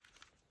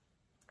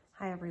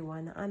Hi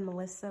everyone, I'm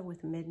Melissa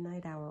with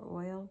Midnight Hour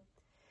Oil.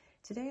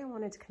 Today I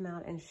wanted to come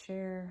out and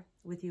share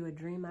with you a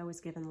dream I was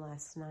given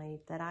last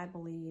night that I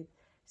believe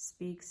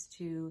speaks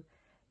to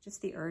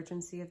just the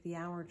urgency of the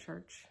hour,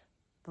 church,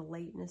 the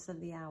lateness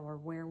of the hour,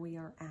 where we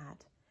are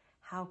at,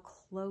 how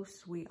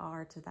close we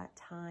are to that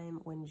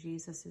time when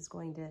Jesus is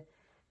going to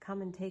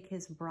come and take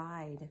his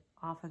bride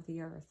off of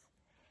the earth.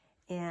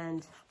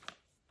 And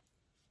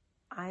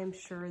I'm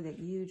sure that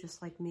you,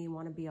 just like me,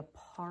 want to be a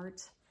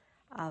part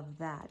of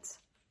that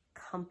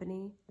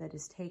company that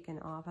is taken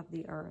off of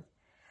the earth.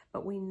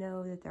 But we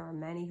know that there are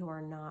many who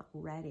are not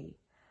ready.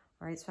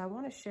 All right, so I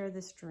want to share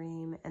this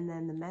dream and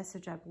then the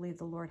message I believe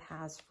the Lord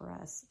has for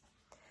us.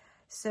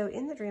 So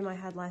in the dream I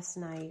had last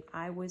night,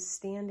 I was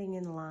standing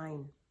in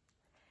line,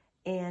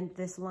 and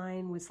this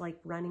line was like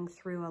running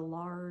through a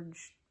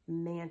large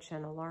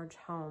mansion, a large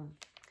home.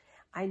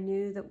 I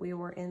knew that we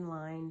were in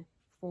line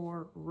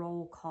for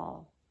roll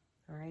call,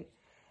 all right?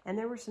 And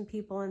there were some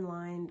people in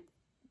line.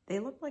 They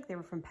looked like they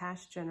were from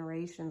past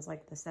generations,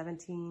 like the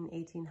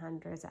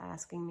 1800s,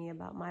 asking me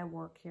about my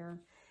work here,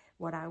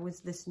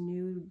 this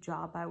new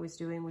job I was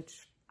doing,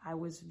 which I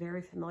was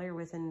very familiar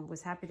with and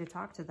was happy to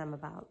talk to them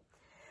about.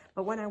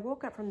 But when I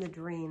woke up from the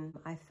dream,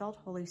 I felt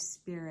Holy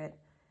Spirit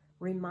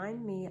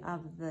remind me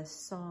of the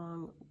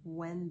song,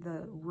 When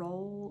the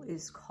Roll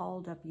is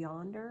Called Up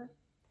Yonder.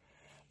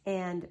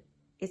 And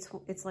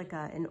it's like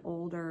an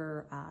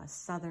older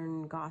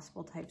Southern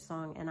gospel type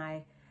song. And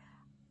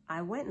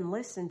I went and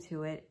listened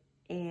to it,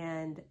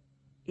 and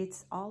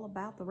it's all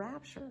about the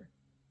rapture.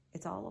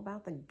 It's all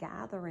about the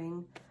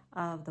gathering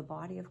of the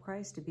body of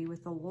Christ to be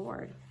with the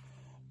Lord.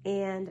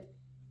 And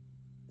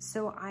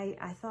so I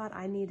thought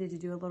I needed to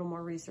do a little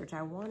more research.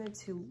 I wanted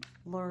to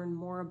learn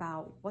more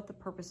about what the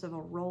purpose of a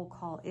roll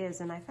call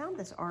is. And I found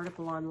this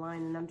article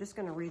online, and I'm just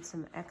going to read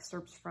some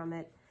excerpts from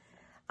it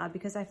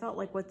because I felt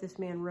like what this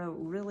man wrote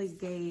really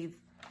gave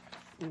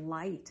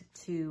light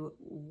to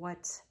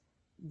what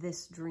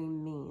this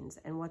dream means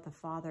and what the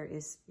Father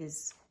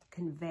is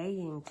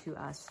conveying to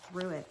us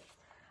through it.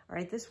 All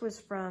right, this was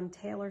from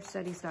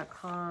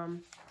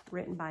TaylorStudies.com,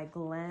 written by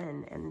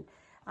Glenn, and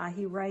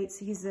he writes,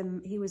 he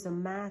was a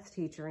math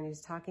teacher, and he's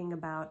talking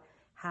about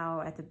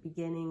how at the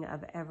beginning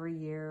of every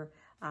year,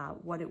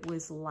 what it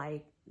was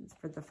like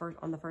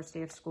on the first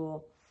day of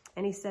school.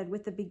 And he said,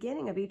 with the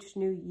beginning of each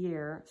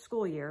new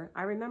school year,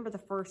 I remember the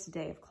first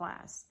day of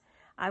class.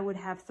 I would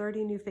have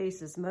 30 new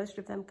faces, most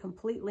of them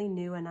completely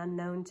new and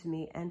unknown to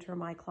me, enter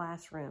my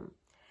classroom.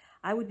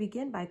 I would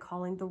begin by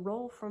calling the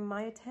roll from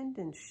my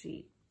attendance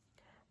sheet.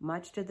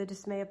 Much to the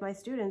dismay of my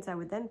students, I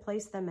would then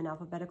place them in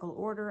alphabetical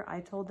order.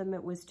 I told them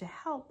it was to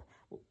help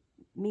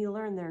me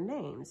learn their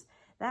names.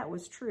 That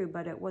was true,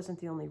 but it wasn't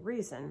the only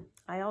reason.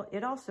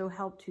 It also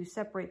helped to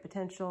separate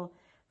potential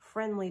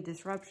friendly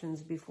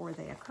disruptions before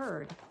they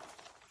occurred.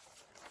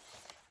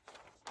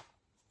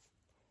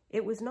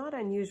 It was not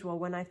unusual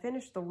when I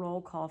finished the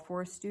roll call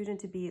for a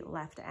student to be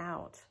left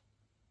out.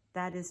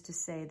 That is to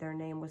say, their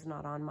name was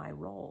not on my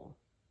roll.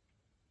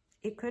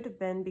 It could have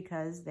been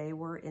because they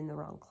were in the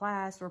wrong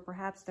class, or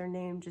perhaps their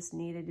name just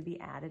needed to be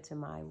added to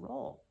my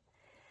roll.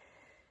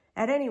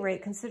 At any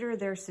rate, consider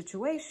their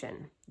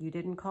situation. You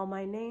didn't call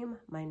my name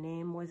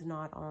was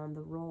not on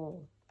the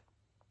roll.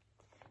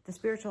 The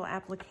spiritual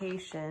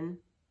application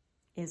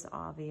is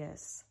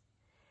obvious.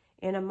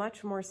 In a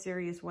much more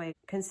serious way,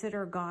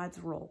 consider God's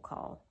roll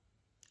call.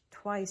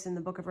 Twice in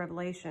the book of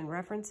Revelation,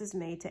 reference is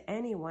made to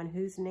anyone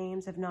whose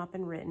names have not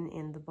been written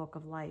in the book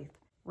of life.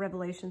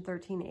 Revelation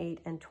 13:8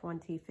 and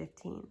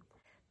 20:15.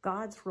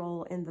 God's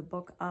role in the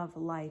book of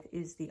life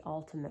is the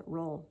ultimate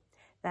role.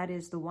 That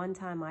is the one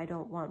time I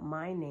don't want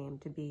my name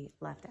to be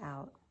left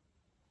out.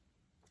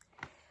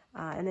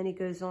 And then he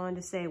goes on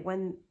to say,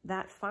 when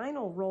that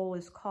final roll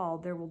is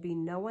called, there will be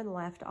no one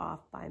left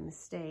off by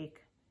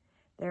mistake.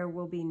 There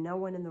will be no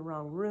one in the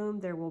wrong room.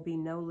 There will be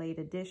no late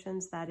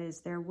additions. That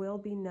is, there will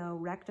be no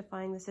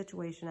rectifying the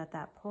situation at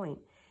that point.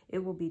 It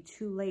will be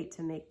too late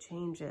to make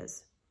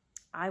changes.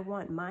 I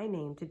want my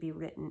name to be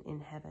written in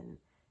heaven,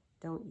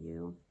 don't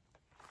you?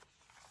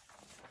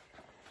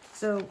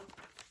 So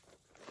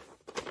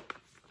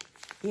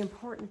the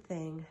important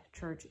thing,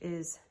 church,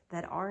 is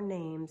that our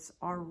names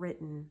are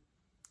written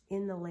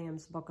in the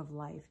Lamb's Book of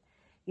Life.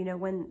 You know,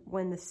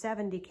 when the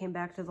 70 came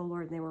back to the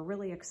Lord and they were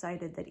really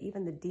excited that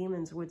even the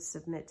demons would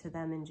submit to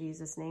them in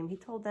Jesus' name, he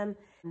told them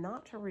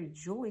not to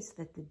rejoice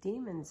that the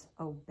demons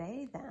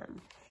obey them,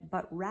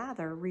 but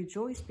rather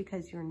rejoice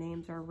because your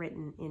names are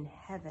written in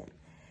heaven.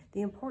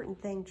 The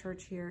important thing,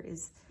 church, here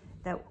is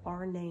that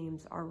our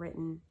names are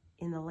written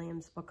in the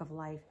Lamb's Book of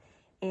Life.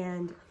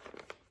 And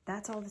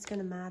that's all that's going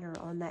to matter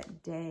on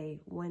that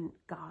day when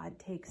God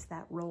takes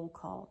that roll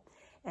call.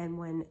 And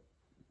when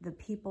the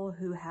people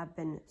who have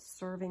been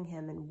serving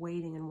him and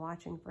waiting and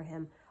watching for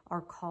him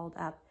are called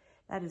up.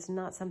 That is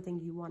not something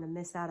you want to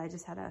miss out. I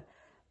just had a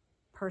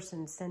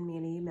person send me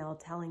an email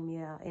telling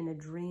me in a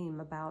dream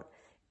about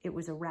it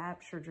was a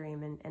rapture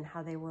dream and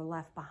how they were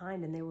left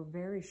behind, and they were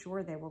very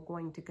sure they were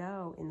going to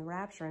go in the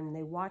rapture, and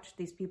they watched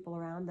these people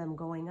around them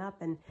going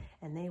up and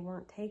they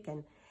weren't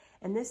taken.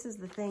 And this is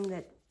the thing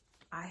that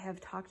I have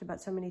talked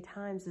about so many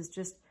times is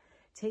just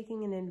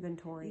taking an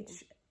inventory.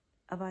 Each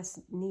of us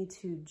need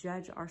to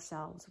judge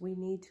ourselves. We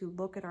need to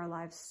look at our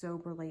lives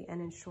soberly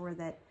and ensure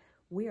that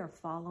we are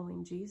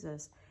following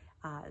Jesus,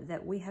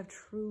 that we have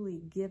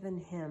truly given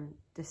him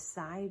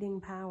deciding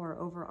power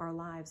over our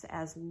lives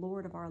as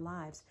Lord of our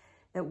lives,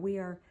 that we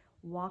are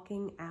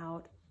walking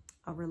out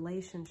a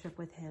relationship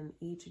with him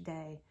each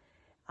day.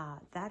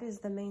 That is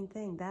the main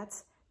thing.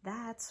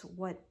 That's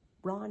what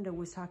Rhonda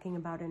was talking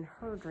about in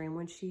her dream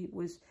when she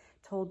was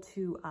told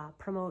to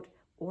promote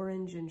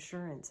orange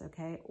insurance,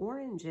 okay?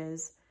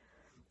 Oranges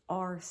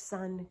are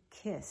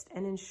sun-kissed,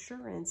 and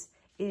insurance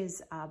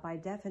is, by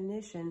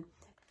definition,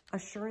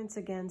 assurance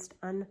against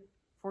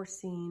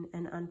unforeseen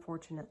and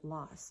unfortunate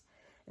loss.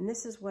 And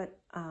this is what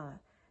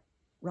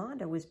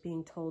Rhonda was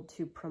being told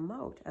to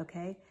promote,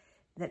 okay?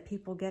 That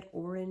people get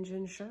orange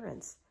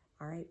insurance,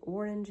 all right?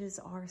 Oranges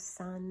are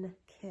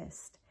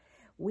sun-kissed.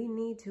 We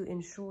need to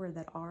ensure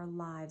that our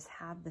lives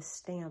have the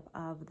stamp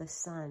of the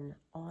sun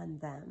on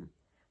them,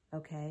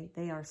 okay?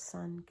 They are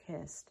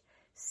sun-kissed,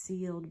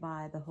 sealed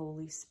by the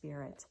Holy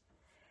Spirit.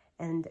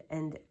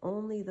 And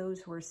only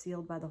those who are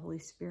sealed by the Holy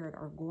Spirit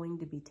are going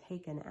to be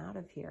taken out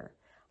of here,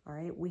 all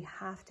right? We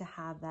have to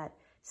have that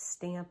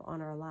stamp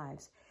on our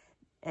lives.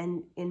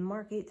 And in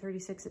Mark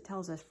 8:36, it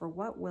tells us, "For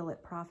what will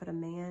it profit a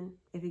man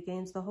if he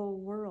gains the whole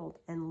world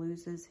and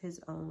loses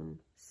his own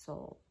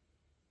soul?"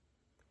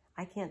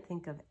 I can't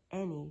think of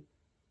any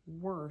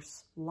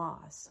worse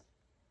loss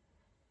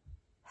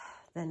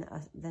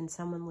than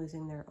someone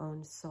losing their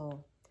own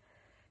soul.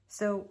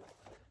 So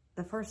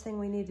the first thing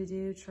we need to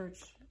do,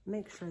 church,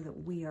 make sure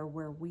that we are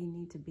where we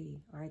need to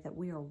be, all right? That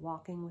we are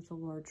walking with the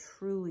Lord,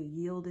 truly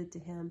yielded to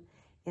him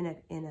in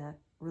a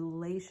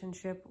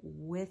relationship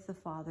with the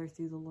Father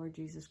through the Lord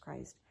Jesus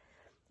Christ.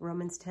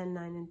 Romans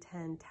 10:9 and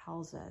 10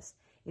 tells us,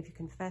 if you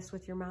confess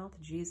with your mouth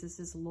Jesus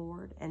is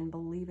Lord and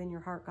believe in your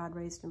heart God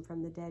raised him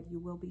from the dead, you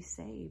will be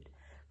saved.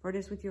 For it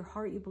is with your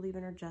heart you believe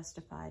and are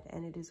justified,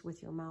 and it is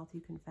with your mouth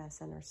you confess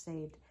and are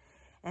saved.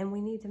 And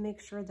we need to make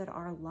sure that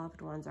our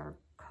loved ones, our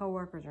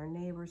coworkers, our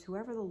neighbors,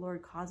 whoever the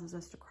Lord causes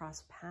us to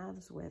cross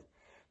paths with,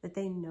 that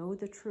they know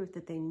the truth,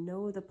 that they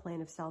know the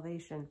plan of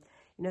salvation.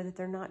 You know, that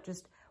they're not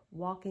just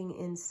walking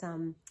in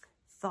some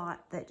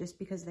thought that just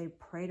because they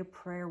prayed a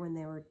prayer when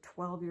they were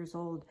 12 years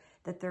old,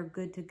 that they're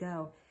good to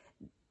go.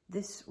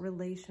 This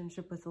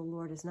relationship with the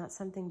Lord is not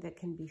something that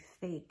can be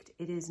faked.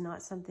 It is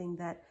not something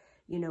that,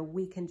 you know,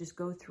 we can just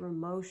go through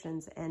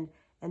motions and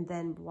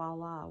then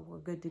voila, we're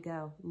good to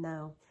go.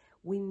 No,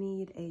 we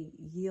need a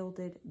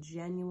yielded,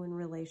 genuine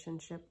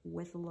relationship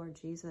with the Lord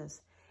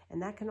Jesus.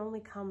 And that can only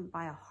come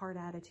by a heart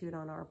attitude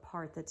on our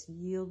part that's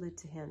yielded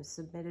to him,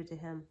 submitted to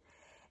him.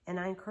 And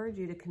I encourage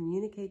you to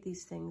communicate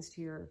these things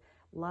to your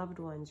loved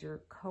ones,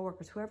 your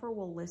coworkers, whoever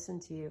will listen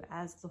to you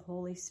as the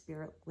Holy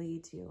Spirit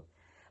leads you.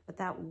 But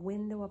that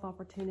window of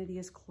opportunity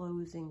is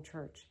closing,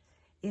 church.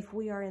 If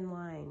we are in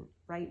line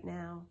right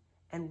now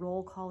and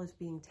roll call is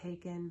being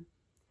taken,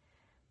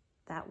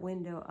 that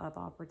window of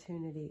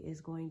opportunity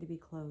is going to be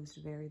closed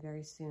very,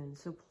 very soon.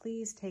 So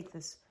please take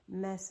this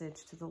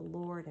message to the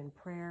Lord in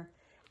prayer.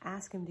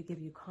 Ask him to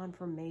give you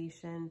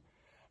confirmation.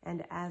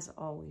 And as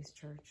always,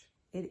 church,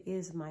 it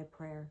is my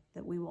prayer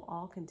that we will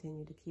all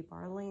continue to keep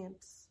our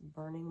lamps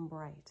burning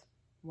bright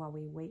while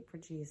we wait for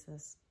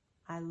Jesus.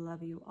 I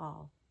love you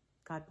all.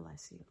 God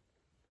bless you.